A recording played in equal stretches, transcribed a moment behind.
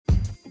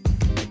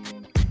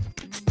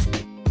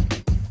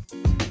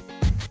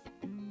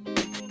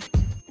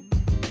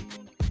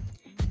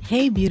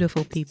Hey,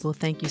 beautiful people.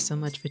 Thank you so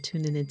much for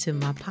tuning into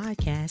my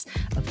podcast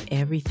of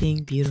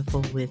Everything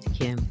Beautiful with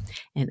Kim.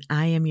 And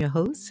I am your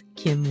host,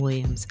 Kim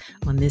Williams.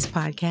 On this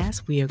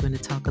podcast, we are going to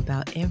talk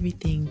about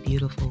everything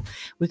beautiful.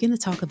 We're going to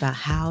talk about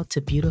how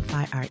to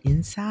beautify our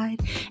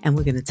inside, and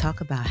we're going to talk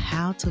about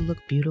how to look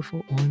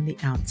beautiful on the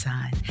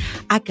outside.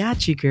 I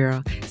got you,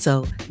 girl.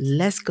 So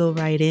let's go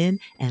right in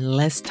and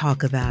let's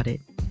talk about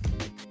it.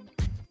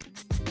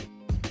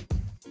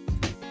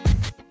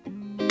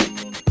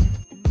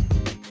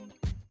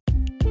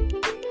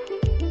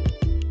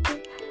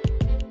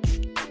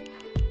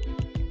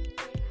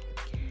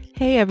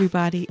 Hey,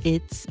 everybody,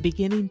 it's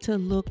beginning to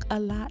look a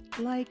lot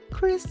like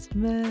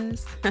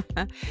Christmas.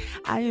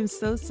 I am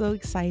so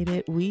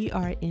excited. We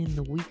are in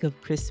the week of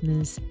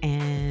Christmas,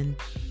 and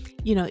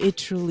it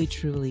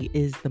truly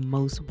is the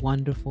most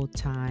wonderful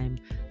time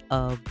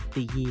of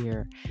the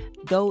year.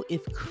 Though,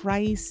 if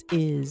Christ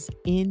is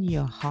in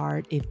your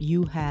heart, if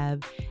you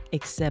have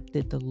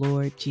accepted the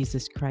Lord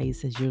Jesus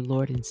Christ as your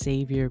Lord and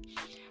Savior,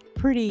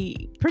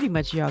 pretty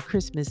much y'all,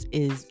 Christmas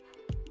is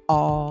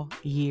all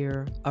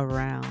year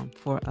around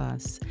for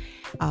us.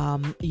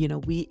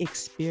 We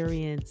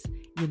experience,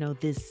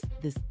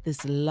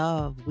 this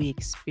love. We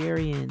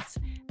experience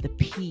the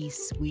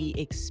peace. We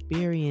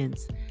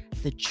experience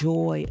the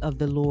joy of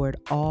the Lord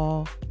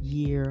all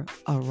year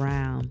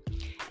around.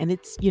 And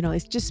it's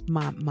just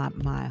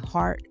my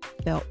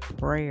heartfelt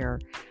prayer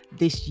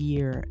this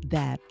year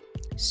that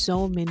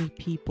so many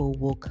people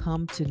will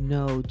come to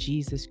know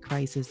Jesus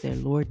Christ as their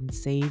Lord and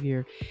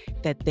Savior,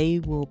 that they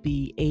will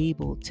be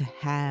able to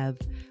have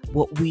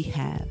what we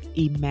have,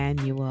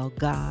 Emmanuel,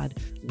 God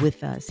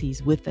with us.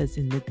 He's with us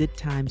in the good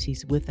times,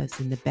 He's with us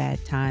in the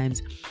bad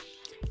times.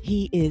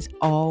 He is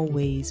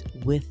always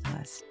with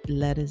us,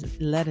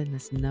 letting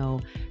us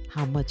know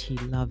how much He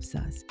loves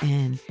us.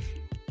 And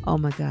oh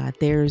my God,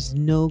 there's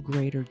no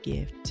greater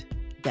gift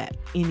that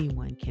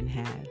anyone can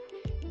have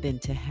than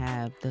to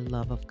have the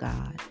love of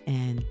God.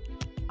 And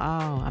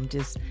oh, I'm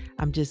just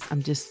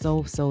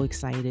so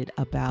excited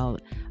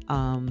about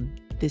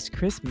this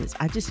Christmas.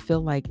 I just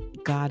feel like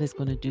God is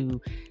going to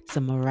do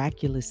some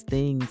miraculous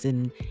things,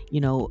 and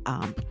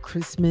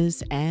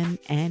Christmas and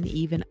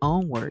even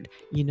onward.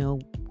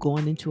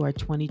 Going into our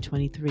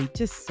 2023,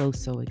 just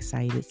so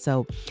excited.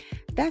 So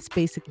that's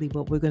basically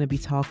what we're going to be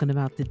talking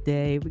about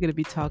today. We're going to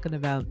be talking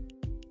about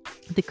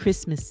the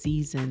Christmas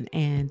season,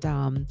 and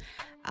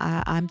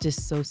I'm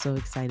just so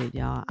excited,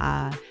 y'all.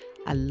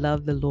 I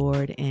love the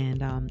Lord,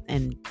 and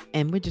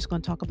we're just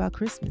going to talk about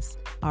Christmas.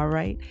 All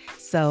right,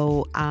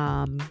 so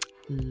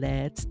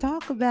let's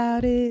talk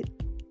about it.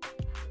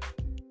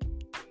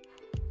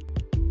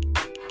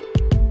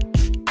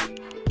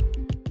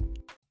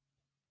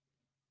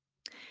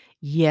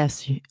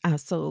 Yes,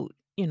 so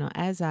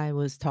as I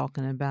was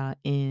talking about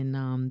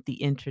in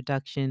the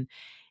introduction,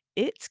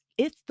 it's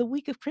the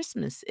week of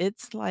Christmas.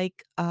 It's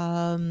like,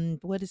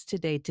 what is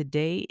today?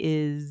 Today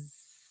is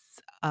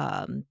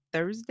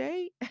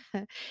Thursday.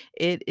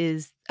 It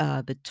is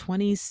the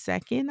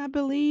 22nd, I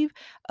believe,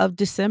 of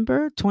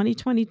December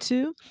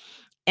 2022.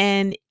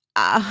 And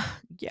uh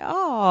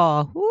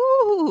y'all,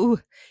 woo,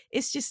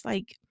 it's just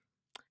like,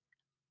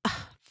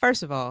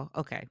 first of all,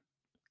 okay,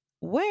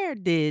 where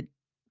did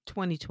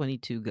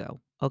 2022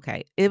 go?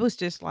 Okay, it was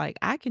just like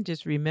I can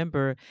just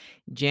remember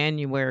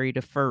January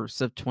the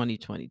 1st of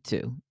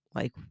 2022.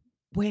 Like,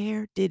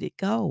 where did it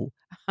go?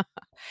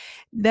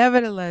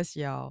 Nevertheless,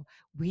 y'all,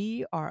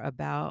 we are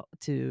about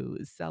to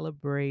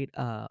celebrate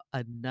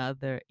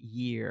another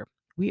year.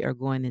 We are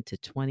going into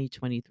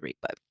 2023,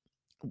 but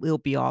we'll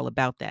be all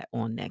about that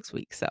on next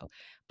week. So,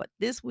 but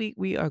this week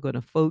we are going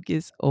to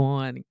focus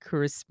on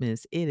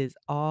Christmas. It is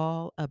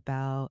all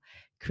about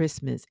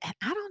Christmas. And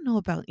I don't know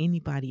about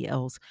anybody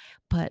else,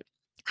 but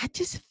I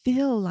just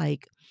feel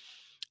like,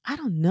 I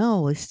don't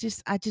know. It's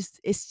just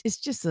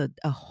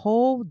a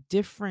whole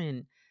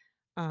different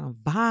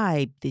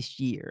vibe this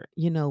year,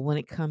 when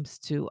it comes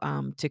to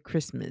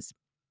Christmas.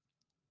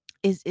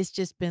 It's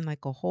just been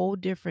like a whole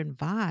different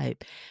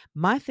vibe.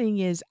 My thing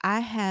is,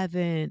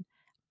 I'm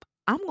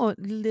going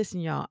to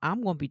listen, y'all.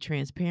 I'm going to be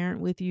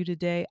transparent with you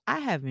today. I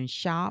haven't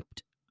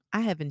shopped. I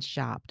haven't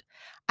shopped.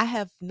 I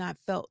have not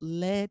felt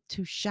led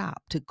to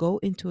shop, to go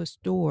into a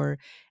store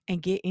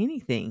and get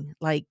anything.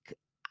 Like,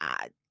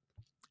 I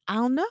I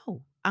don't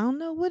know. I don't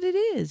know what it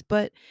is,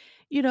 but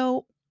you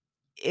know,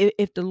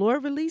 if the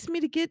Lord released me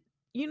to get,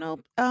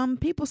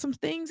 people some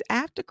things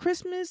after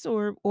Christmas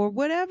or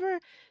whatever,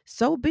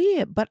 so be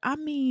it. But I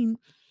mean,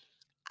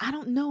 I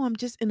don't know. I'm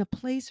just in a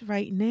place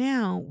right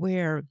now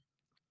where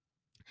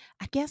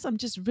I guess I'm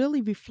just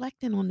really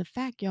reflecting on the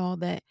fact, y'all,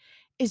 that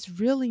it's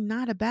really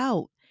not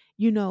about,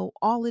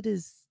 all it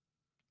is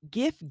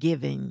gift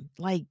giving.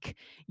 Like,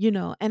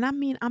 and I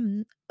mean,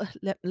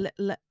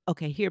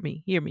 okay, hear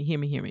me,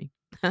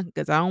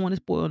 because I don't want to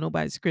spoil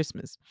nobody's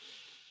Christmas.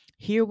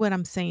 Hear what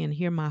I'm saying,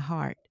 hear my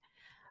heart.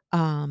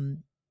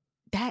 Um,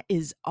 that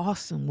is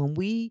awesome when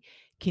we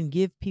can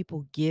give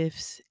people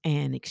gifts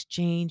and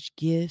exchange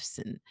gifts,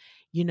 and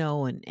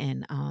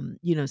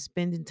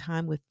spending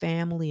time with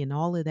family and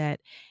all of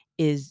that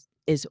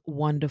is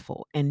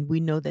wonderful, and we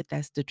know that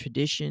that's the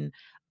tradition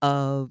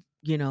of,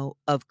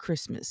 of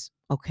Christmas,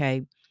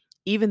 okay?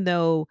 Even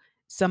though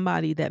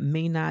somebody that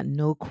may not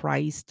know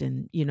Christ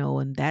and,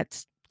 and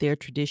that's their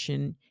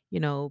tradition,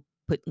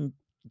 putting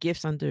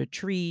gifts under a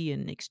tree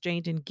and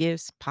exchanging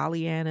gifts,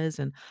 Pollyannas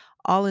and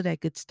all of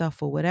that good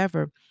stuff or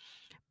whatever,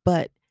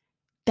 but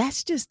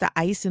that's just the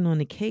icing on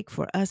the cake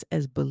for us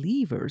as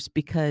believers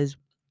because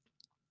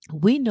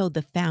we know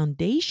the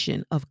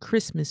foundation of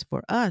Christmas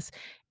for us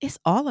is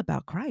all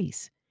about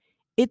Christ.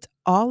 It's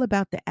all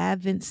about the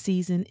Advent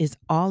season. It's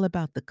all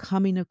about the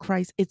coming of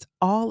Christ. It's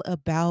all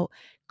about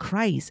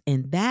Christ.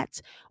 And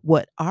that's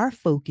what our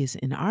focus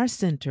and our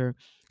center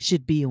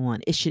should be on.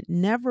 It should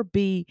never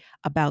be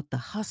about the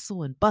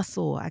hustle and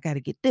bustle. I got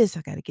to get this.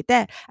 I got to get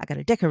that. I got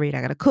to decorate.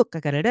 I got to cook. I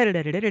got to da da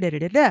da da da da da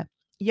da da.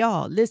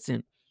 Y'all,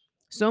 listen.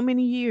 So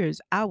many years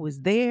I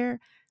was there,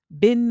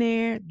 been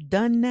there,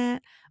 done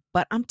that.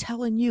 But I'm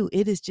telling you,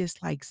 it is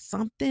just like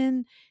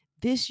something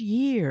this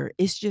year.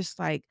 It's just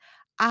like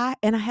I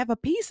have a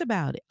peace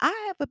about it. I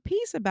have a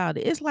peace about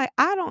it. It's like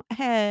I don't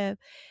have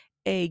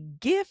a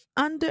gift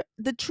under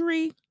the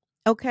tree,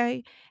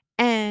 okay?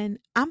 And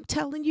I'm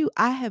telling you,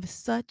 I have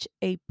such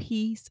a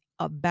peace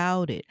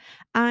about it.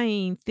 I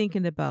ain't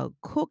thinking about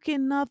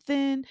cooking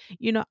nothing.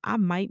 I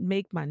might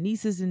make my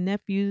nieces and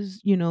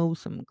nephews,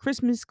 some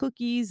Christmas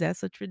cookies.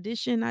 That's a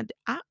tradition.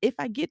 If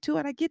I get to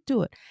it, I get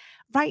to it.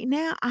 Right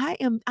now, I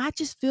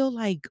just feel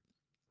like,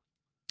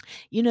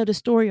 the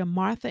story of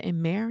Martha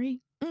and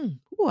Mary.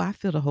 Ooh, I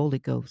feel the Holy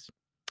Ghost.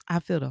 I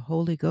feel the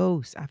Holy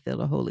Ghost. I feel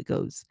the Holy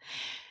Ghost.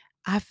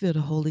 I feel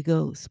the Holy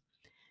Ghost.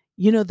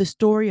 The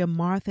story of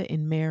Martha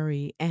and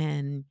Mary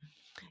and,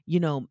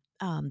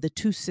 the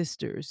two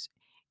sisters.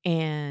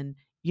 And,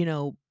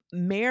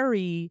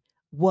 Mary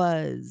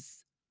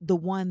was the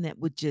one that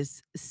would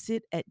just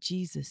sit at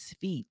Jesus'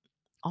 feet.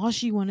 All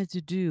she wanted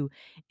to do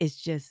is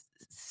just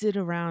sit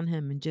around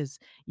him and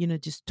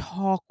just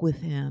talk with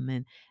him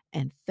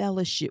and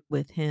fellowship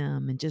with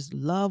him and just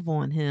love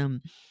on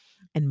him.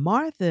 And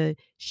Martha,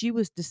 she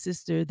was the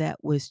sister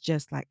that was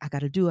just like, I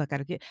gotta,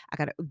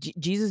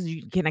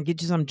 Jesus, can I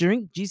get you some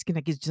drink? Jesus, can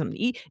I get you something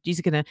to eat?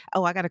 Jesus,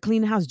 oh, I gotta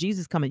clean the house.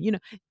 Jesus coming,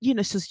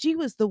 so she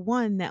was the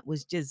one that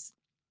was just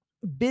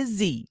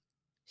busy.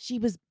 She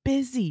was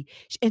busy,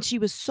 and she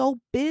was so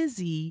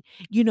busy,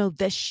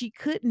 that she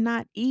could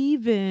not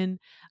even,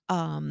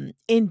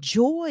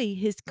 enjoy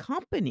his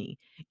company,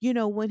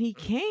 when he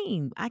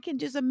came. I can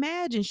just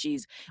imagine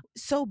she's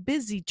so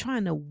busy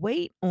trying to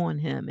wait on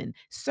him and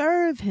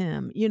serve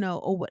him,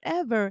 or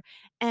whatever,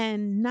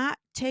 and not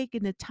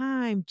taking the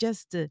time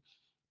just to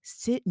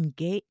sit and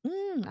gate.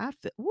 I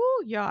feel, woo,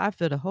 y'all, I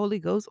feel the Holy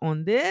Ghost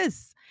on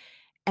this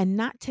and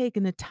not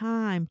taking the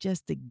time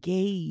just to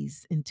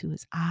gaze into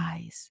his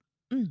eyes.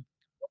 Mm.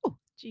 Woo,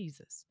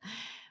 Jesus.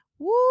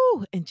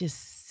 Woo, and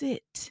just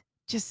sit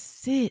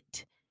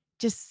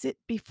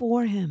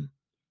before him,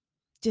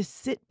 just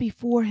sit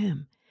before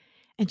him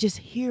and just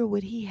hear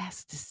what he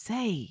has to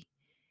say.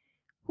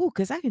 Woo,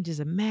 because I can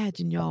just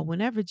imagine, y'all,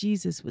 whenever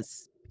Jesus would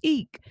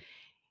speak,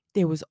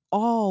 there was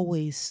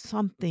always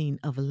something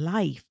of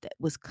life that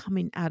was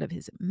coming out of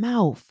his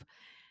mouth.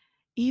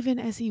 Even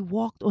as he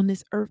walked on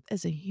this earth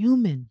as a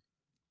human,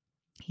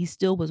 he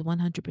still was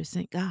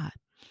 100% God.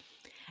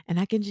 And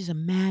I can just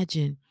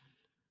imagine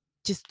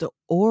just the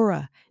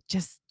aura,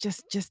 just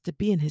to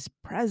be in his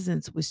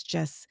presence was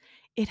just,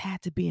 it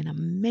had to be an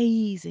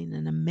amazing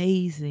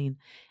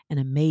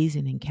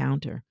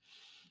encounter.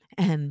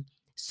 And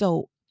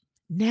so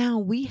now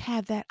we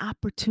have that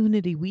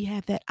opportunity. We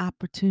have that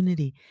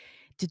opportunity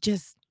to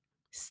just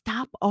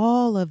stop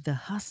all of the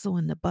hustle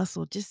and the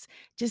bustle. Just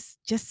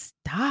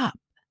stop.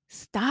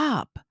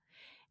 Stop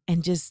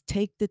and just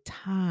take the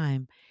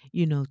time,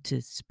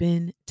 to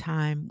spend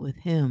time with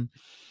him.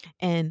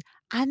 And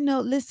I know,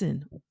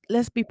 listen,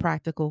 let's be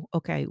practical.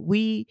 Okay.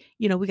 We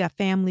got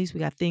families, we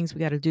got things we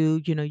got to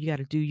do. You got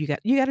to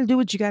do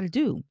what you got to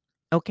do.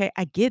 Okay.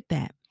 I get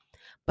that.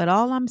 But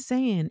all I'm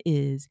saying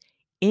is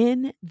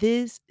in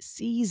this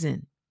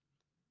season,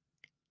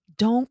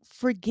 don't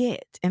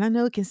forget. And I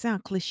know it can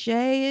sound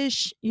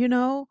cliche-ish,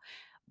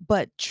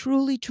 but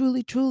truly,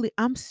 truly, truly,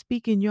 I'm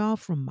speaking y'all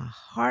from my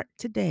heart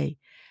today.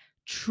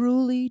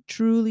 Truly,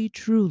 truly,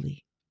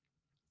 truly,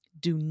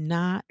 do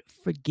not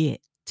forget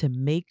to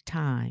make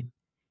time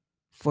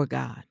for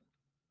God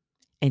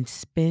and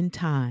spend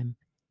time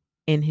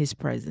in his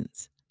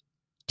presence.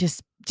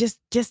 Just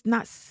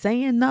not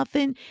saying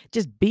nothing,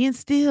 just being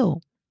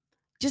still.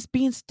 Just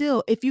being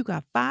still. If you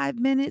got 5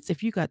 minutes,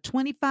 if you got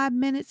 25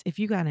 minutes, if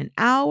you got an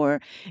hour,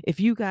 if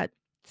you got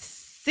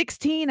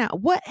 16 hours,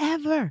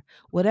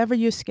 whatever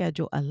your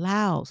schedule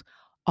allows.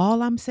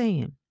 All I'm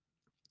saying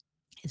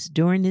is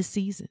during this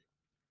season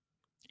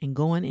and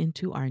going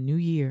into our new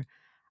year,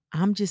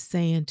 I'm just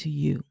saying to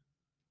you,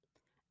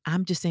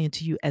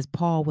 as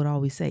Paul would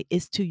always say,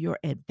 it's to your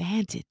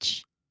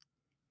advantage.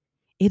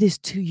 It is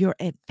to your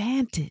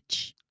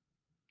advantage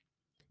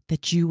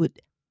that you would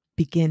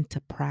begin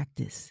to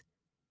practice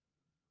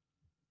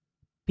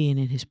being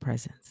in his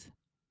presence.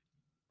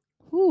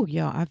 Ooh,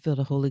 y'all, I feel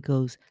the Holy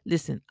Ghost.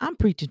 Listen, I'm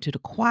preaching to the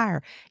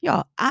choir.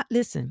 Y'all, I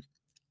listen.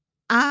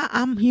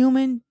 I'm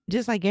human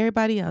just like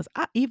everybody else.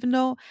 Even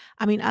though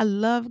I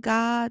love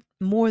God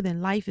more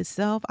than life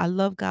itself. I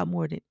love God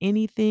more than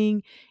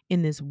anything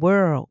in this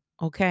world,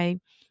 okay?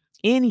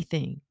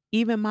 Anything.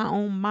 Even my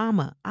own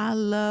mama. I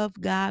love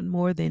God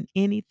more than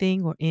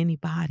anything or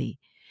anybody.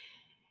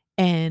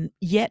 And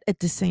yet at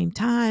the same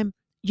time,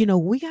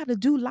 we got to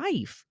do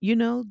life. We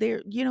have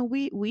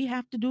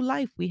to do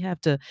life. We have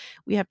to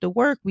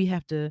work. We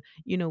have to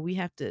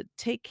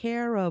take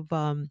care of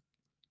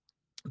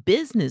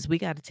business. We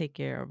got to take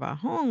care of our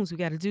homes. We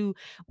got to do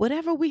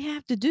whatever we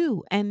have to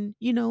do. And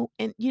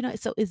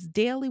so it's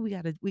daily. We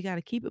got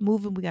to keep it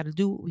moving. We got to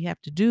do what we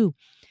have to do.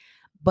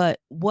 But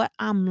what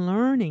I'm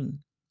learning,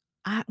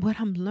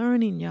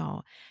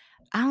 y'all,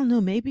 I don't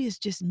know, maybe it's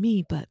just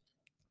me, but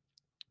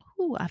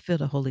I feel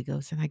the Holy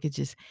Ghost, and I could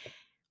just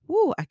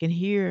I can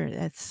hear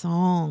that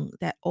song,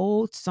 that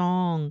old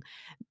song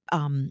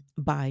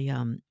by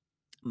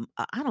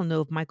I don't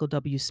know if Michael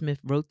W. Smith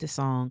wrote the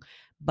song,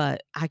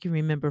 but I can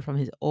remember from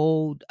his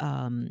old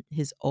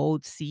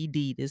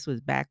CD. This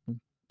was back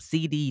in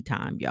CD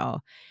time,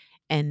 y'all.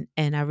 And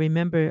I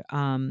remember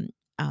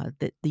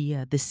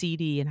the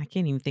CD, and I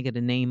can't even think of the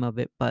name of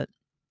it, but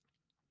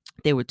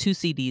there were two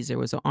CDs. There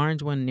was an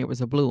orange one and there was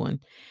a blue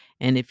one.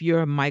 And if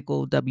you're a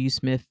Michael W.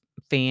 Smith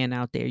fan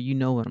out there, you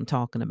know what I'm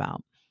talking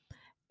about.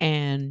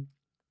 And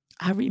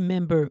I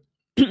remember,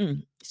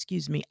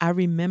 excuse me, I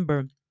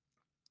remember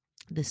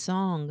the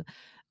song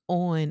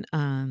on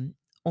the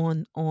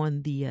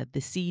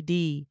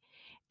CD,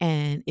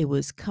 and it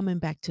was Coming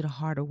Back to the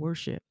Heart of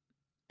Worship.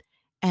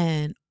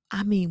 And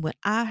when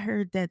I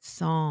heard that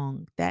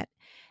song, that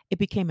it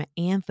became an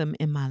anthem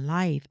in my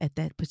life at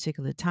that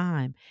particular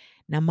time.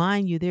 Now,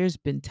 mind you, there's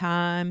been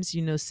times,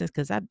 since,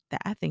 because I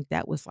think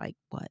that was like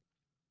what,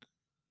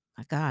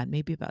 my God,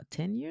 maybe about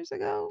 10 years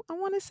ago, I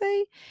want to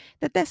say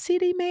that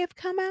CD may have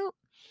come out.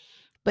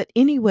 But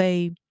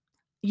anyway,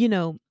 you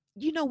know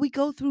we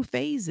go through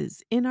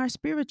phases in our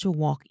spiritual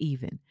walk,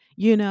 even,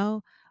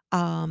 where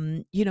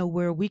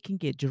we can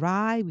get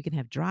dry. We can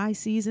have dry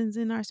seasons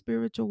in our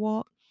spiritual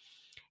walk.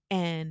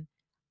 And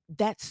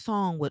that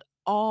song would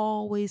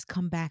always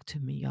come back to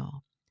me,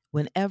 y'all.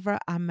 Whenever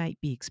I might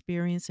be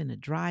experiencing a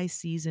dry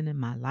season in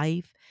my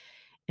life,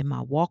 in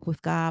my walk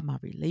with God, my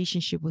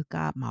relationship with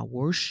God, my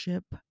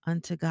worship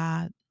unto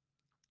God,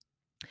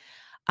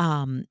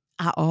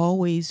 I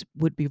always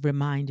would be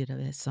reminded of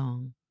that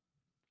song.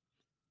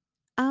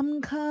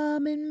 I'm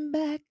coming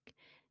back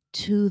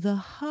to the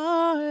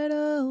heart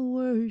of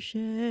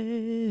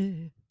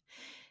worship,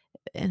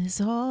 and it's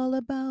all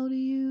about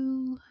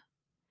you.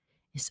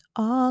 It's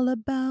all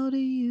about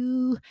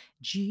you,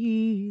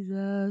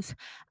 Jesus.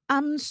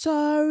 I'm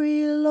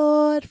sorry,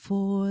 Lord,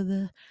 for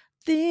the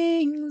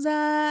things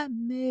I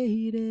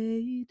made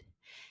it,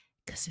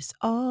 'cause it's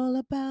all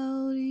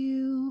about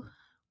you.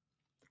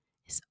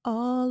 It's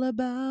all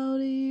about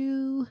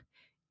you,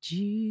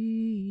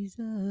 Jesus.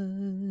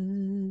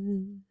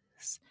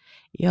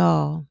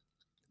 Y'all,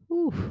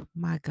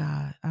 my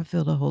God, I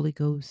feel the Holy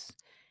Ghost.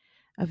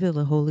 I feel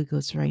the Holy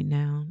Ghost right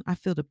now. I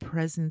feel the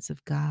presence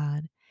of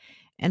God.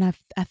 And I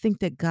think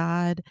that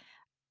God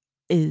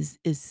is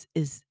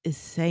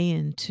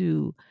saying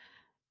to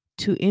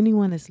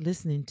anyone that's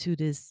listening to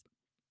this,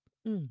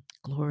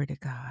 glory to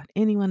God,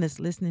 anyone that's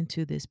listening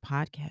to this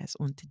podcast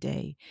on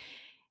today,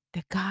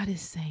 that God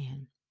is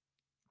saying,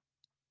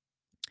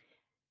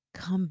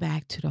 come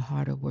back to the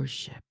heart of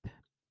worship.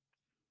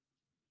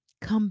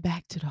 Come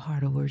back to the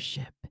heart of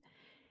worship.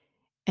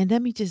 And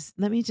let me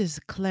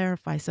just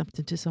clarify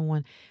something to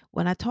someone.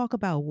 When I talk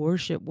about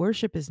worship,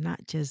 worship is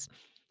not just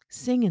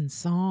singing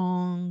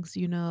songs,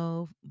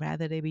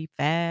 rather they be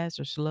fast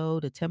or slow,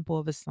 the tempo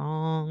of a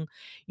song,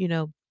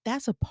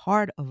 that's a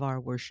part of our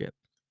worship.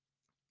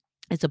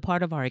 It's a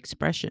part of our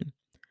expression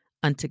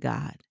unto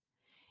God,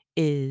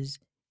 is,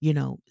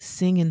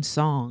 singing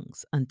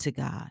songs unto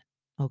God.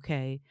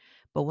 Okay.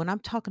 But when I'm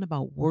talking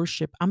about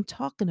worship, I'm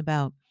talking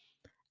about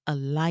a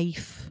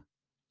life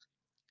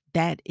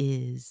that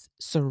is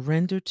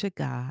surrendered to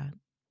God,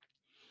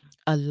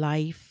 a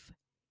life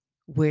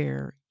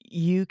where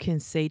you can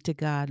say to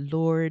God,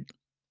 Lord,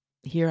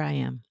 here I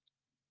am.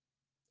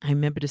 I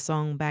remember the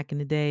song back in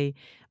the day.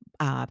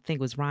 I think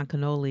it was Ron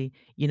Canoli.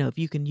 If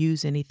you can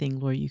use anything,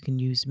 Lord, you can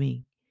use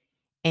me.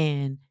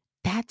 And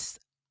that's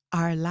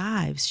our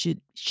lives.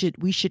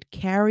 We should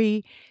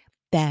carry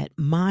that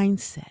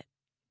mindset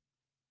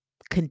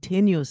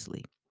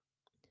continuously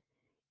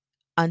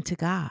unto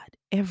God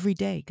every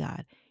day.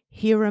 God,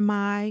 here am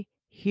I.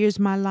 Here's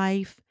my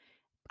life.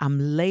 I'm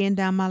laying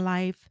down my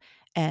life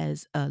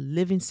as a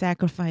living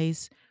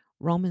sacrifice.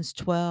 Romans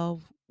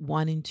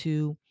 12:1 and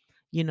 2,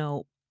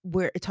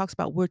 where it talks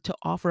about we're to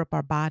offer up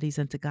our bodies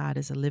unto God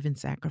as a living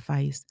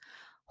sacrifice,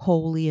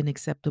 holy and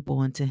acceptable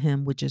unto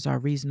Him, which is our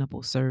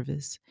reasonable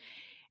service.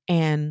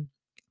 And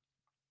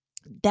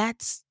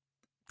that's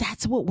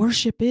that's what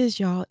worship is,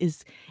 y'all,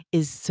 is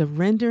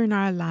surrendering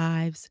our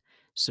lives,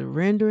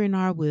 surrendering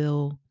our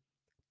will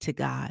to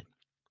God,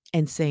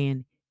 and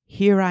saying,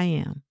 here I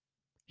am.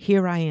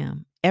 Here I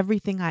am.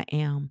 Everything I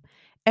am,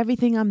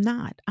 everything I'm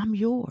not, I'm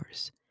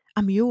yours.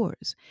 I'm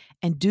yours.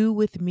 And do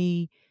with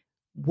me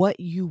what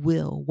you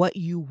will, what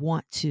you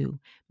want to.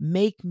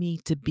 Make me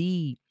to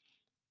be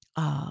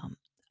um,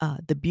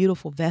 the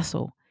beautiful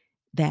vessel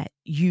that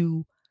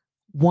you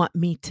want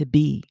me to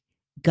be.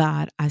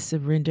 God, I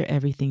surrender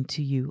everything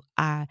to you.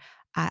 I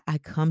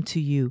come to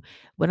you.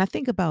 When I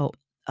think about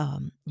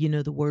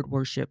the word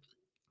worship,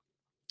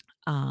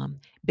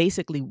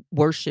 basically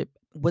worship,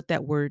 what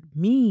that word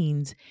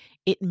means,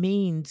 it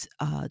means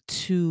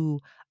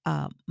to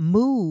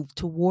move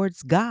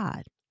towards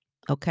God.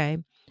 Okay.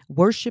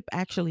 Worship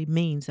actually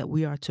means that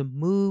we are to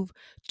move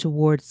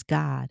towards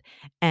God.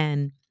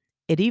 And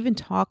it even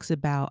talks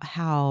about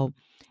how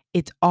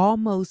it's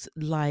almost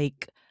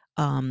like,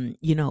 a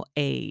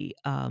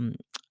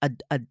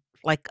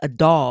like a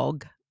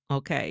dog,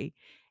 okay,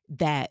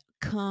 that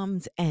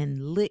comes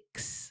and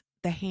licks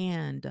the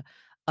hand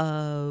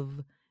of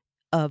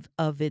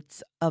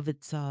its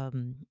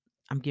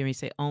I'm getting ready to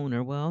say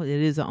owner. Well, it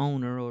is a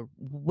owner, or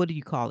what do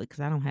you call it?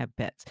 Because I don't have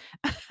pets.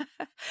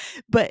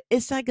 But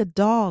it's like a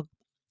dog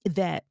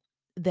that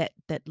that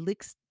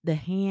licks the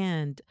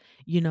hand,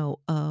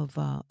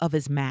 of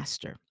his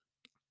master.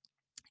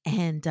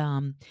 And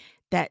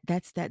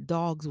that's that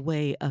dog's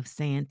way of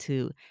saying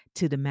to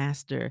the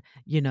master,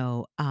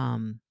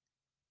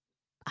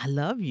 I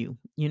love you.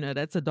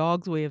 That's a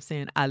dog's way of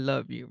saying I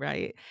love you,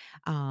 right?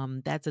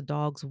 That's a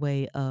dog's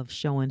way of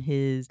showing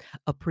his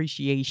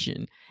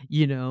appreciation,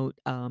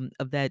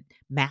 of that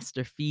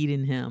master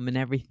feeding him and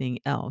everything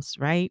else,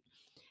 right?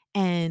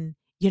 And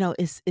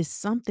it's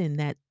something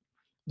that,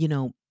 you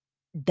know,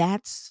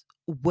 that's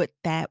what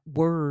that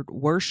word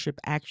worship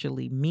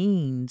actually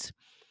means,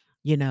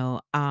 you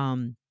know,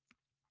 um,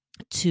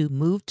 to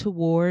move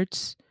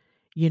towards,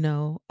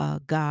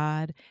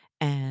 God,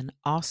 and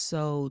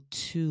also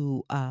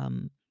to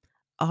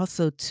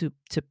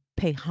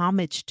pay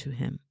homage to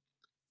him,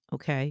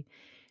 okay,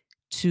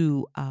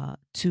 to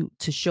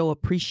show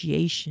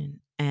appreciation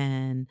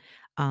and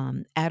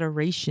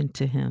adoration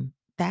to him.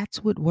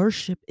 That's what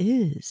worship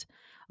is,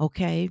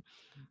 okay.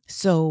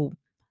 So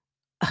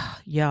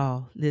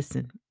y'all,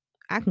 listen,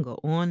 I can go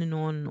on and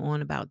on and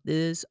on about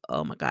this.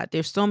 Oh my god,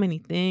 there's so many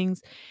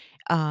things,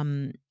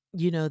 um,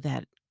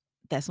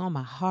 that's on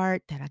my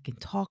heart that I can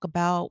talk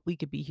about. We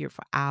could be here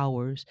for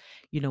hours,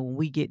 when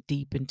we get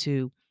deep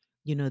into,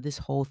 this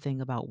whole thing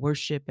about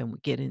worship, and we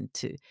get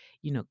into,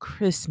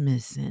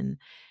 Christmas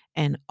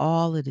and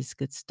all of this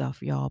good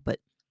stuff, y'all. But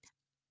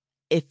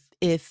if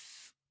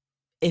if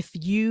if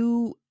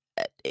you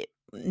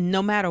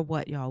no matter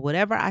what, y'all,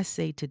 whatever I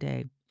say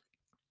today,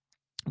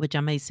 which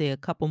I may say a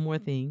couple more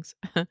things,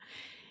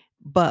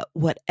 but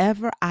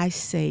whatever I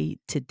say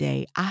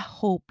today, I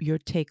hope your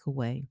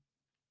takeaway,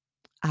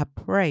 I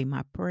pray,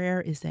 my prayer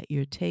is that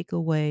your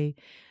takeaway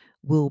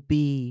will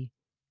be,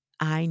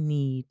 I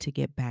need to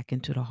get back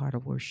into the heart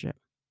of worship.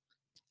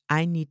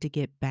 I need to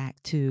get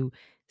back to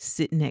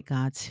sitting at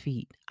God's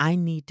feet. I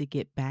need to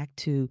get back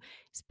to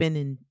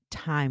spending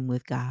time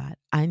with God.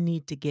 I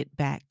need to get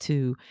back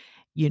to,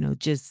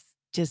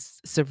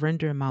 just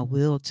surrendering my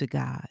will to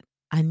God.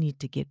 I need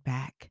to get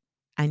back.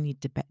 I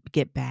need to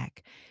get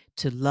back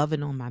to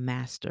loving on my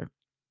master.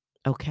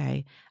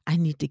 Okay? I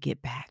need to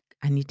get back.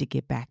 I need to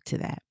get back to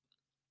that.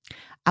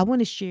 I want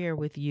to share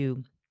with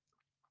you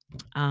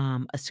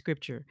a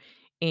scripture.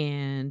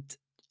 And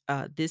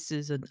this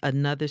is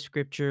another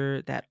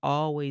scripture that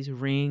always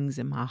rings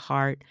in my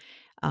heart,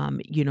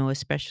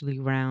 especially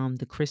around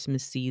the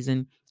Christmas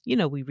season.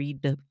 We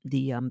read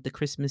the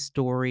Christmas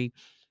story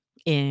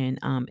in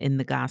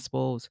the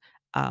Gospels.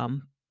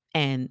 Um,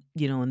 and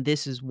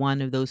this is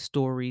one of those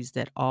stories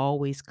that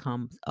always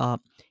comes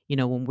up,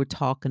 when we're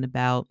talking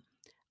about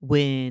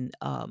when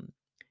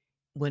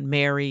when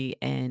Mary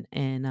and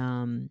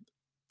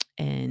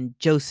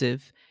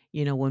Joseph,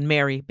 when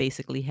Mary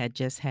basically had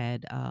just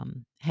had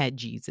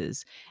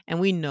Jesus. And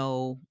we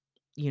know,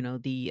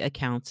 the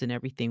accounts and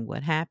everything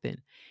what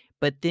happened.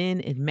 But then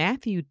in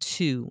Matthew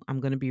 2, I'm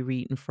going to be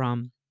reading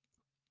from,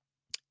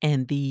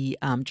 and the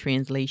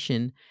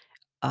translation,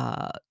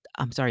 uh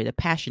I'm sorry, the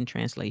Passion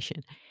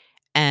translation.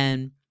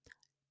 And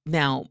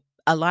now,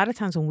 a lot of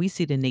times when we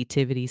see the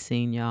nativity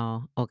scene,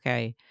 y'all,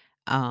 okay,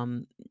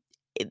 um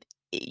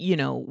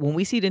when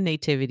we see the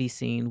nativity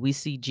scene, we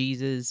see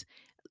Jesus,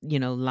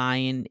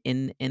 lying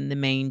in the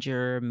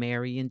manger,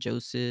 Mary and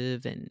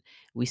Joseph, and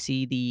we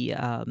see the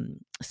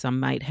some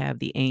might have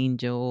the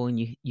angel, and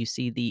you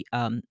see the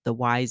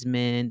wise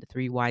men, the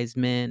three wise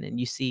men, and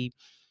you see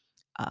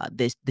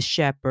this the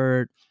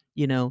shepherd,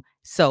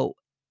 So,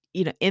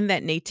 in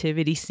that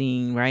nativity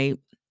scene, right?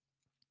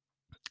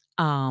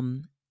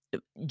 Um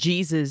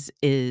Jesus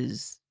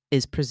is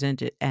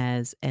presented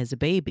as a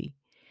baby.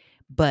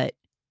 But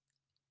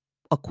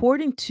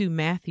according to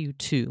Matthew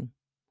 2,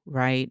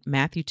 right?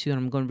 Matthew 2, and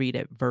I'm going to read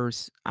at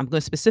verse, I'm going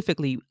to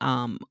specifically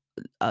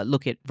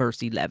look at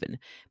verse 11,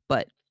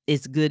 but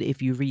it's good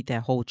if you read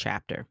that whole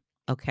chapter.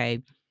 Okay.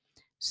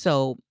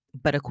 So,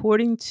 but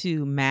according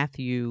to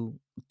Matthew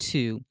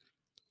 2,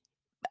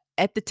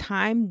 at the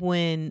time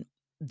when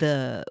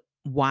the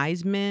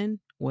wise men,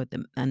 or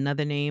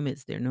another name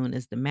is they're known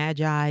as the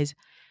Magi's.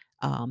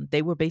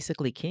 They were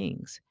basically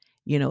kings.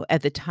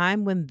 At the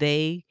time when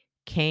they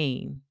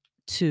came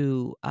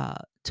to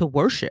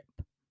worship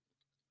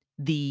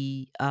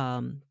the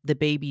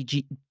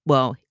baby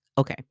well,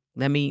 okay,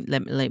 let me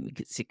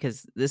see,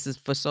 because this is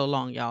for so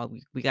long, y'all.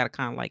 We got to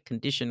kind of like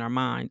condition our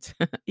minds.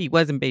 He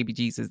wasn't baby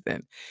Jesus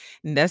then,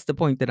 and that's the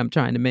point that I'm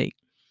trying to make.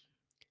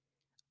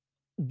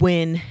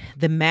 When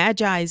the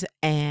Magi's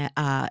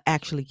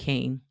actually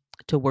came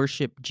to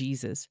worship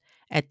Jesus,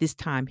 at this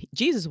time,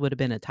 Jesus would have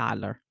been a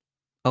toddler.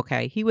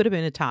 Okay, he would have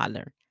been a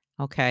toddler.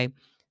 Okay,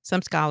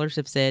 some scholars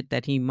have said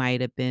that he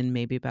might have been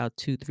maybe about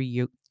 2,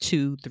 3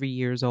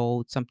 years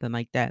old, something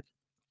like that.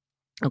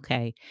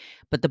 Okay.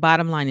 But the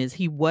bottom line is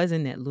he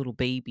wasn't that little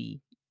baby,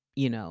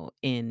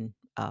 in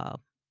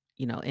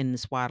the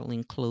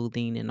swaddling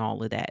clothing and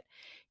all of that.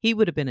 He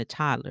would have been a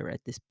toddler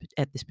at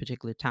this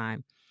particular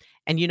time.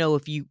 And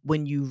if you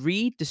when you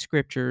read the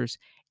scriptures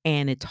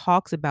and it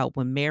talks about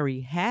when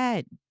Mary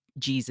had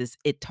Jesus,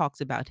 it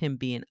talks about him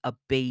being a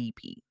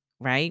baby,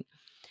 right?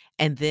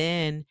 And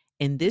then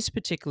in this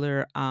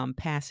particular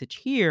passage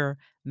here,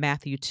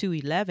 Matthew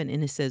 2:11,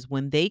 and it says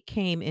when they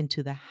came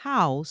into the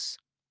house,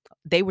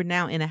 they were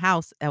now in a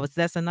house.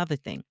 That's another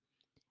thing.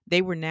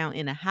 They were now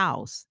in a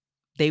house.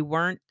 They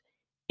weren't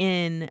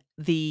in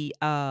they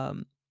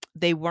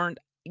weren't,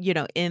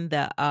 in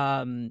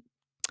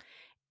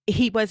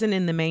he wasn't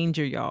in the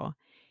manger, y'all.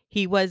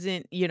 He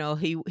wasn't,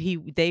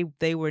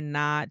 they were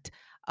not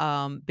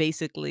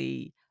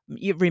basically,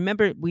 you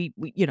remember, we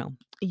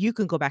you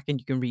can go back and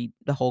you can read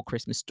the whole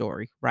Christmas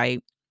story,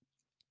 right?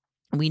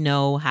 We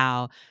know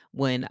how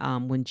when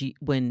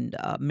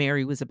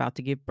Mary was about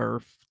to give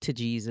birth to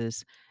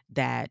Jesus,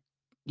 that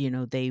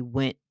they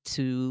went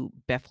to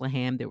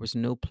Bethlehem. There was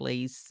no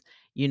place,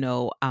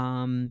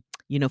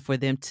 for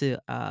them to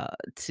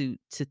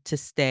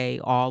stay.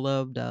 All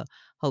of the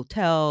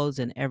hotels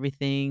and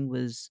everything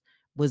was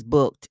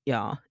booked,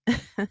 y'all.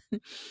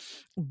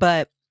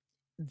 But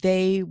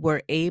they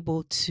were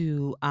able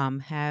to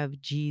have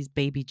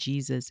baby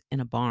Jesus in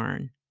a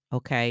barn,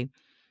 okay,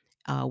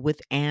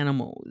 with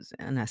animals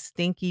in a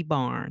stinky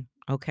barn,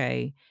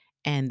 okay?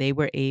 And they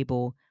were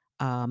able,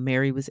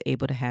 Mary was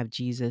able to have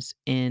Jesus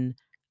in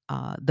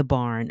the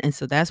barn. And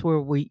so that's where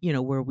we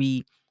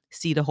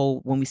see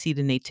when we see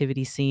the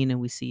nativity scene and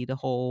we see the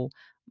whole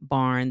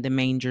barn, the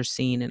manger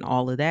scene, and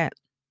all of that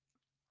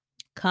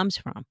comes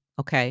from,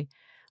 okay?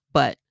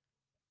 But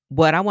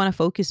what I want to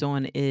focus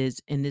on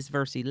is in this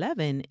verse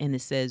 11, and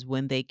it says,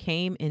 when they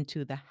came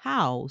into the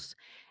house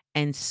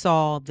and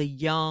saw the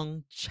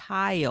young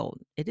child.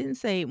 It didn't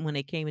say when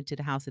they came into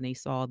the house and they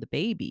saw the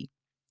baby,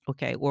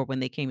 okay, or when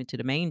they came into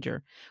the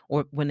manger,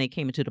 or when they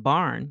came into the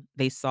barn,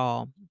 they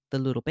saw the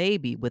little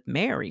baby with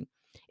Mary.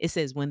 It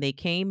says, when they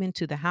came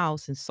into the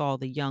house and saw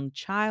the young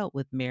child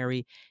with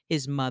Mary,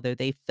 his mother,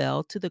 they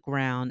fell to the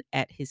ground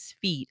at his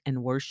feet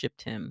and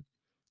worshiped him.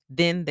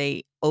 Then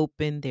they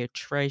open their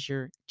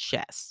treasure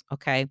chests,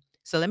 okay?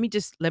 So let me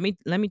just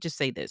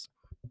say this.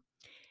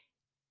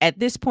 At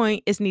this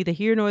point, it's neither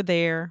here nor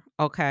there,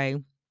 okay?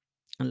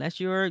 Unless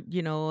you're,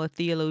 a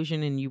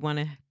theologian and you want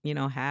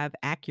to, have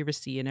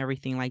accuracy and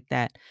everything like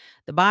that.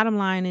 The bottom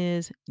line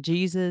is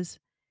Jesus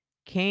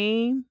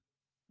came,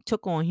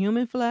 took on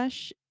human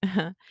flesh.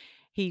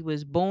 He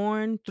was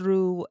born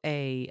through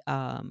a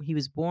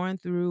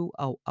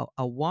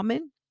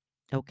woman,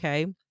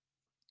 okay?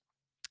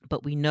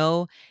 But we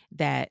know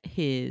that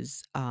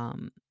his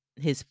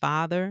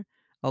father,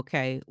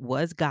 okay,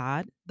 was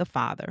God the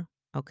Father,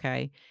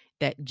 okay?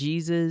 That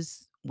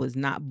Jesus was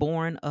not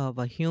born of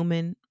a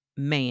human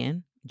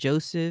man.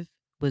 Joseph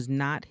was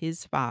not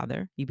his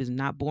father. He was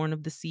not born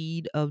of the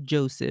seed of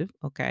Joseph,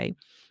 okay?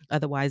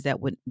 Otherwise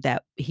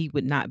that he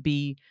would not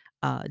be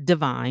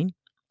divine,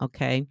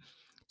 okay?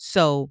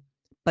 So,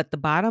 but the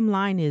bottom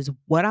line is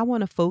what I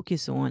want to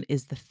focus on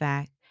is the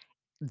fact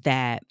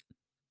that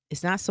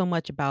it's not so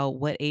much about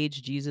what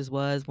age Jesus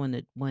was when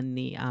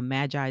the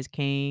Magi's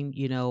came,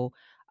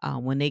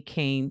 when they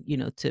came,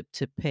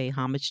 to pay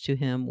homage to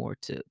him, or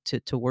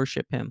to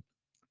worship him.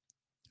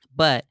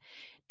 But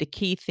the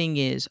key thing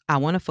is I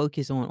want to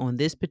focus on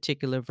this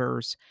particular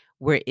verse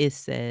where it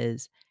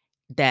says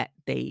that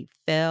they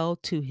fell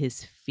to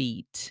his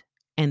feet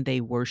and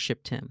they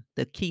worshiped him.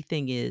 The key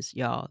thing is,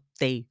 y'all,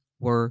 they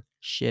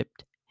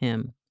worshiped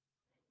him.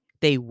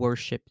 They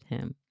worshiped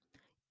him.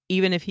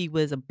 Even if he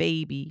was a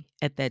baby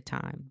at that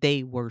time,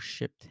 they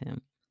worshiped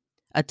him.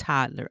 A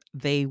toddler,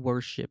 they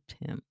worshiped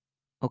him.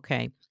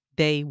 Okay?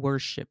 They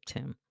worshiped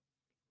him.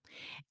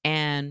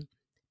 And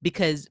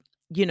because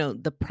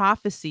the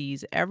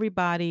prophecies,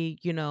 everybody,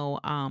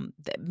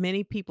 that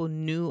many people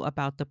knew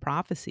about the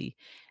prophecy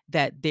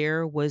that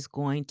there was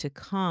going to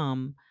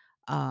come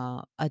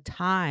a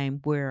time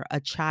where a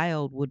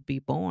child would be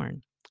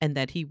born and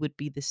that he would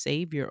be the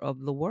savior of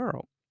the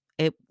world.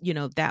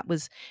 That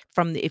was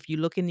if you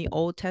look in the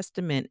Old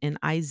Testament in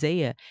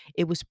Isaiah,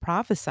 it was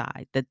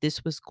prophesied that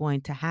this was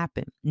going to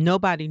happen.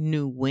 Nobody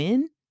knew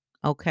when,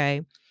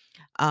 okay?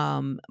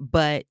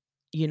 But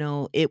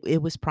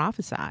it was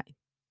prophesied.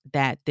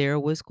 that there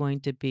was going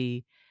to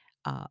be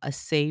a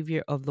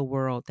savior of the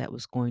world that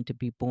was going to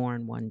be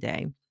born one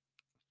day.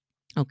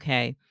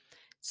 Okay.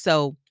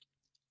 So,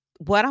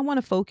 what I want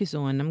to focus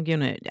on, I'm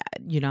gonna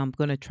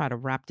try to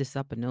wrap this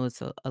up. I know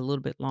it's a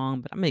little bit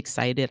long, but I'm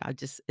excited.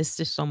 It's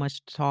just so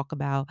much to talk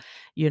about,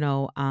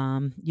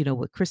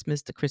 with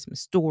Christmas, the Christmas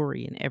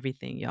story and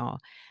everything, y'all.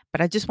 But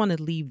I just want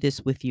to leave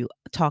this with you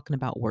talking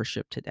about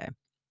worship today.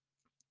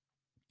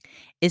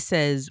 It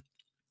says,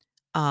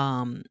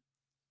 um,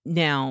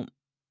 now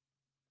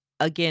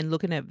again,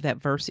 looking at that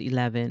verse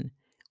 11,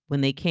 when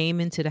they came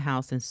into the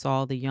house and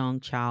saw the young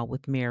child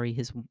with Mary,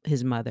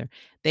 his mother,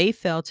 they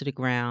fell to the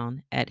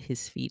ground at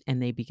his feet and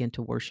they began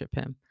to worship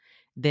him.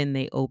 Then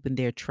they opened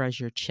their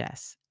treasure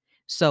chests.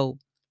 So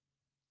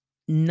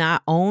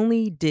not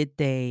only did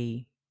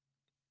they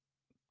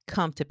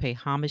come to pay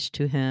homage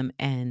to him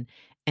and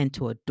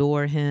to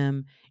adore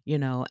him,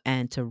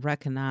 and to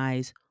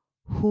recognize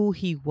who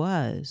he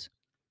was,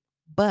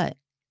 but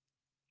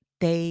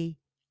they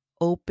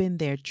opened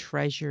their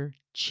treasure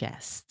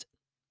chest.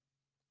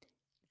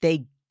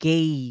 They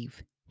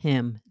gave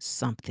him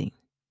something.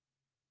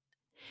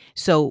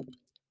 So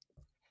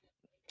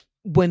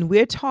when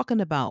we're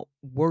talking about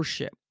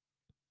worship,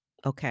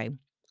 okay,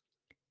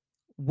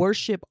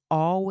 worship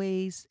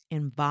always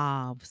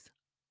involves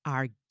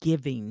our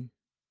giving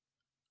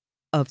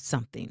of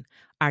something,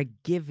 our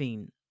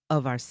giving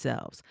of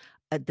ourselves,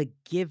 the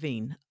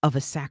giving of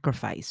a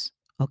sacrifice.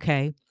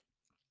 Okay.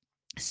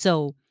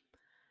 So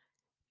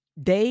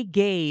they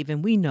gave,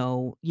 and we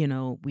know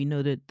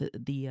that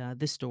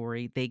the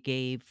story. They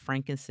gave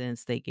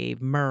frankincense, they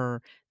gave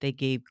myrrh, they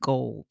gave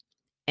gold,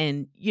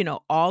 and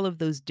all of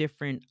those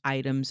different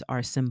items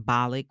are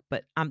symbolic.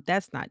 But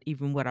that's not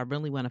even what I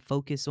really want to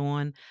focus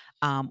on.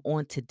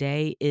 On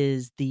today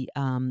is the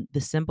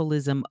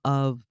symbolism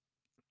of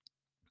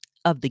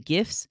the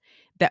gifts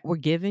that were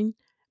given.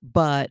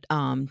 But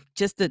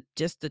just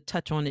to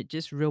touch on it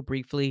just real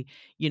briefly,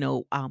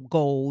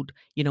 gold,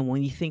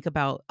 when you think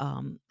about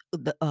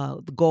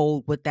the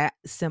gold, what that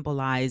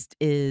symbolized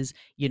is,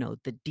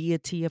 the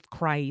deity of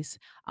Christ.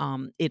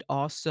 It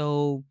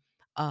also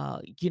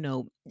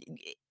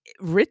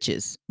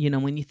riches,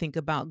 when you think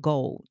about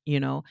gold,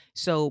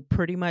 so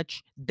pretty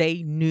much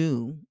they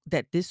knew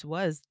that this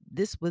was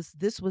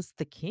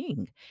the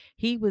king.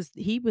 He was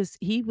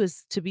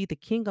to be the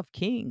King of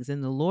Kings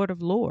and the Lord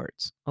of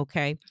Lords.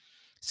 Okay.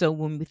 So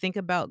when we think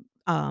about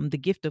the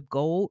gift of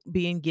gold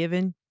being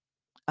given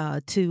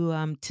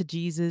to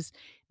Jesus,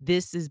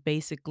 this is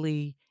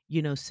basically,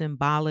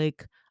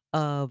 symbolic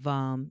of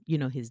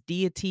his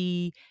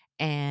deity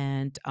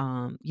and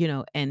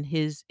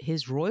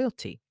his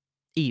royalty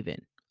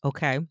even.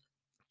 Okay.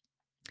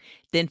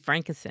 Then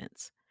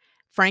frankincense.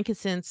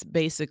 Frankincense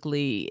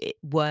basically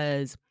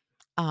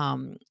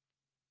um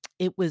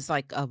it was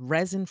like a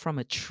resin from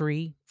a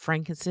tree,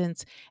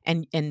 frankincense,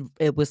 and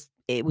it was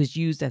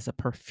used as a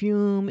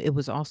perfume. It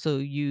was also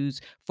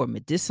used for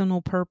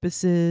medicinal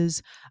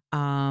purposes.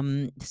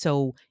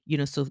 So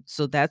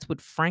that's what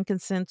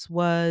frankincense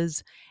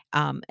was.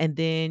 And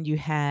then you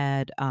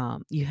had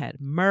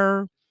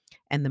myrrh,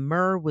 and the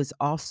myrrh was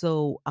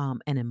also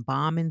an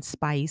embalming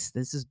spice.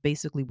 This is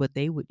basically what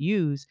they would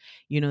use,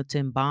 to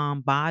embalm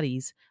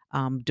bodies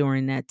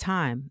during that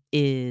time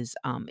is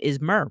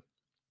myrrh.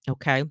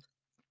 Okay.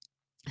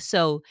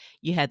 So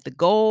you had the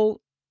gold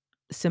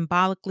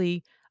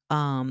symbolically,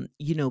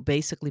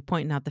 basically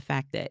pointing out the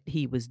fact that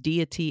he was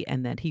deity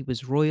and that he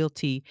was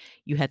royalty.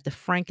 You had the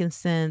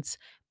frankincense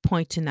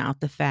pointing out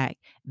the fact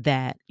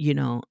that,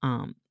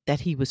 that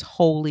he was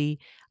holy,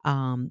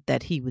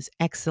 that he was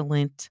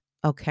excellent.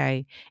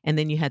 Okay. And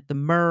then you had the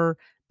myrrh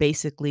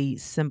basically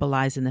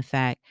symbolizing the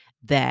fact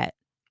that,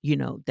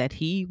 that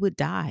he would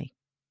die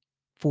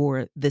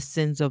for the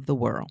sins of the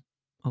world.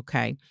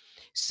 Okay.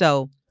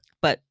 So,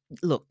 but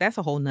look, that's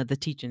a whole nother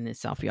teaching in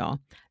itself, y'all.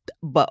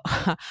 But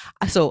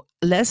so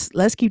let's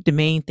keep the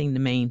main thing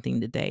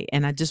today.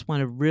 And I just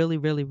want to really,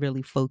 really,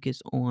 really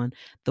focus on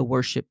the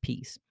worship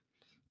piece.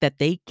 That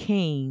they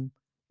came,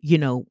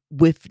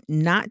 with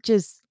not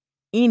just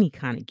any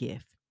kind of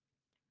gift,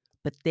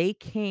 but they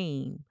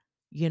came,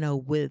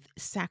 with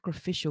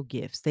sacrificial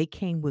gifts. They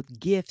came with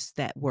gifts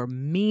that were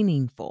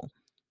meaningful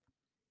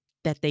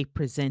that they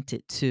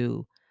presented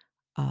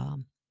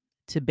um,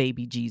 to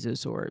baby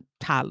Jesus or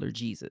toddler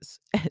Jesus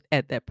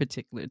at that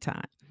particular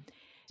time.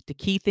 The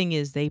key thing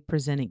is they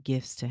presented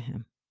gifts to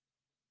him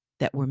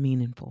that were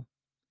meaningful.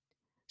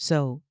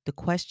 So the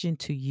question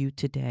to you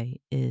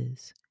today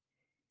is,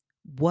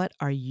 what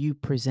are you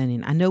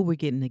presenting? I know we're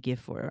getting a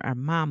gift for our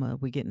mama,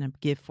 we're getting a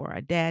gift for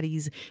our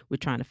daddies, we're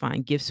trying to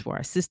find gifts for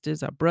our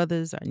sisters, our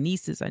brothers, our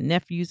nieces, our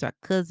nephews, our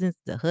cousins,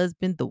 the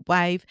husband, the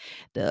wife,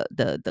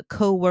 the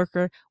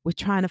co-worker. We're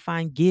trying to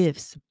find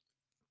gifts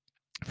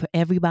for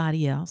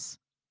everybody else.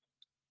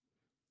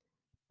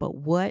 But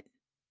what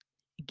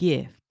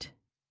gift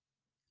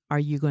are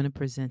you going to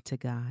present to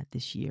God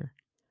this year?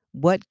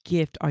 What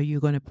gift are you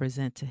going to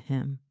present to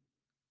him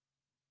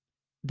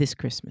this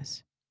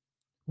Christmas?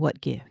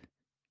 What gift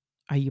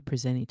are you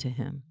presenting to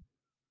him?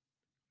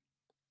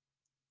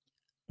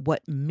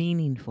 What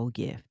meaningful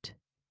gift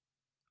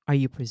are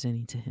you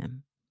presenting to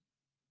him?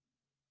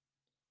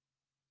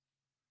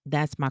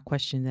 That's my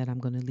question that I'm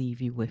going to leave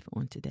you with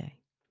on today.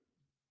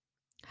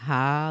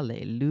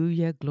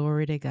 Hallelujah.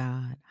 Glory to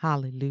God.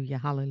 Hallelujah.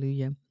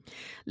 Hallelujah.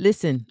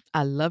 Listen,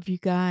 I love you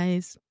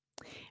guys.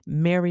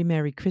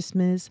 Merry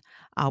Christmas.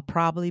 I'll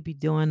probably be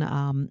doing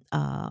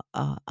another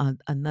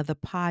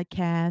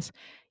podcast,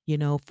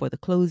 for the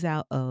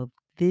closeout of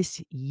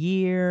this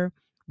year.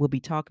 We'll be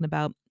talking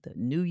about the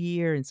new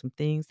year and some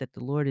things that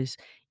the Lord is,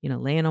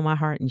 laying on my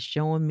heart and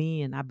showing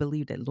me. And I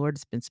believe that Lord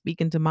has been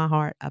speaking to my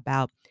heart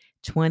about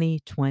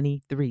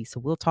 2023. So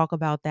we'll talk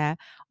about that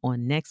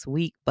on next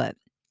week. But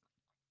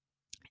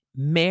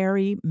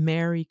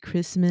Merry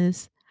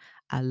Christmas.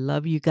 I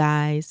love you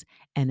guys.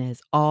 And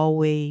as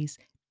always,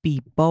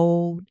 be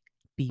bold,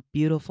 be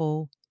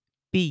beautiful,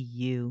 be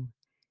you.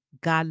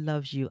 God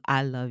loves you.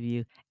 I love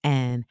you.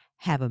 And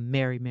have a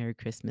Merry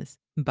Christmas.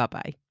 Bye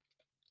bye.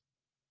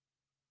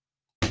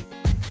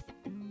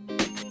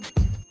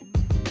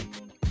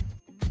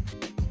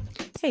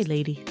 Hey,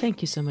 lady,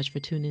 thank you so much for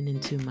tuning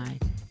into my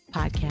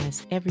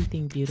podcast,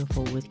 Everything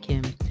Beautiful with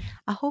Kim.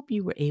 I hope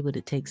you were able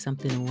to take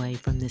something away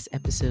from this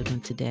episode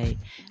on today.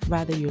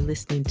 Rather, you're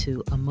listening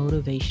to a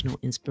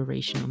motivational,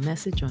 inspirational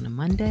message on a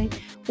Monday,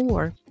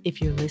 or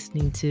if you're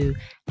listening to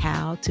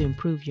How to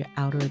Improve Your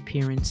Outer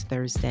Appearance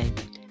Thursday.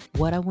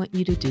 What I want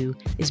you to do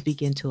is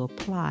begin to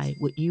apply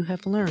what you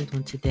have learned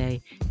on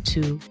today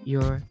to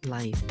your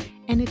life.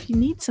 And if you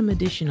need some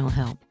additional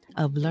help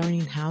of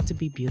learning how to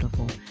be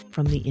beautiful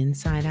from the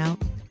inside out,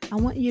 I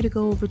want you to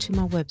go over to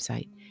my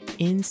website,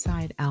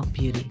 Inside Out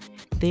Beauty.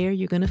 There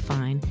you're going to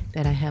find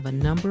that I have a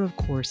number of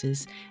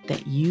courses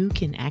that you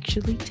can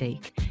actually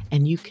take,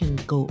 and you can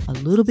go a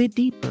little bit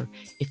deeper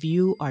if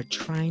you are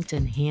trying to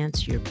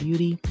enhance your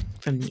beauty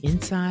from the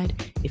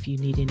inside, if you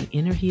need any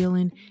inner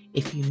healing,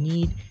 if you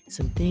need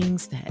some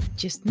things that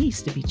just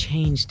needs to be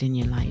changed in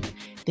your life,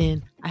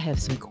 then I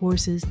have some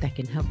courses that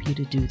can help you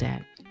to do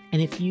that.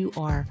 And if you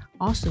are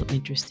also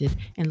interested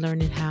in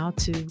learning how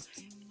to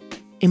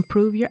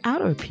improve your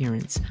outer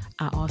appearance,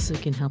 I also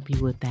can help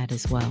you with that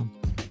as well.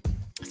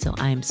 So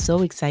I am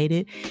so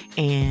excited,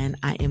 and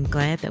I am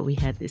glad that we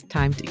had this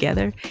time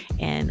together.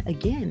 And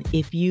again,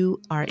 if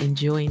you are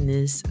enjoying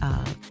this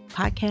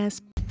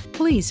podcast,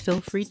 please feel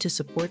free to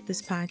support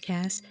this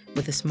podcast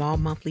with a small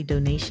monthly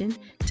donation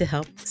to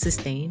help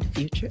sustain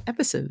future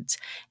episodes.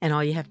 And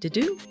all you have to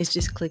do is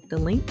just click the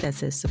link that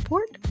says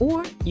support,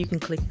 or you can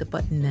click the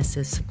button that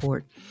says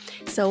support.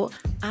 So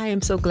I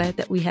am so glad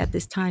that we had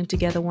this time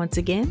together once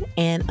again.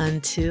 And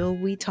until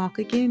we talk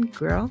again,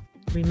 girl,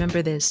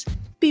 remember this: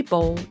 be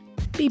bold,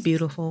 be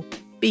beautiful,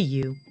 be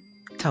you.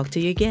 Talk to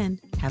you again.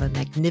 Have a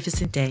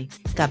magnificent day.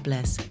 God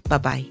bless.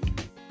 Bye-bye.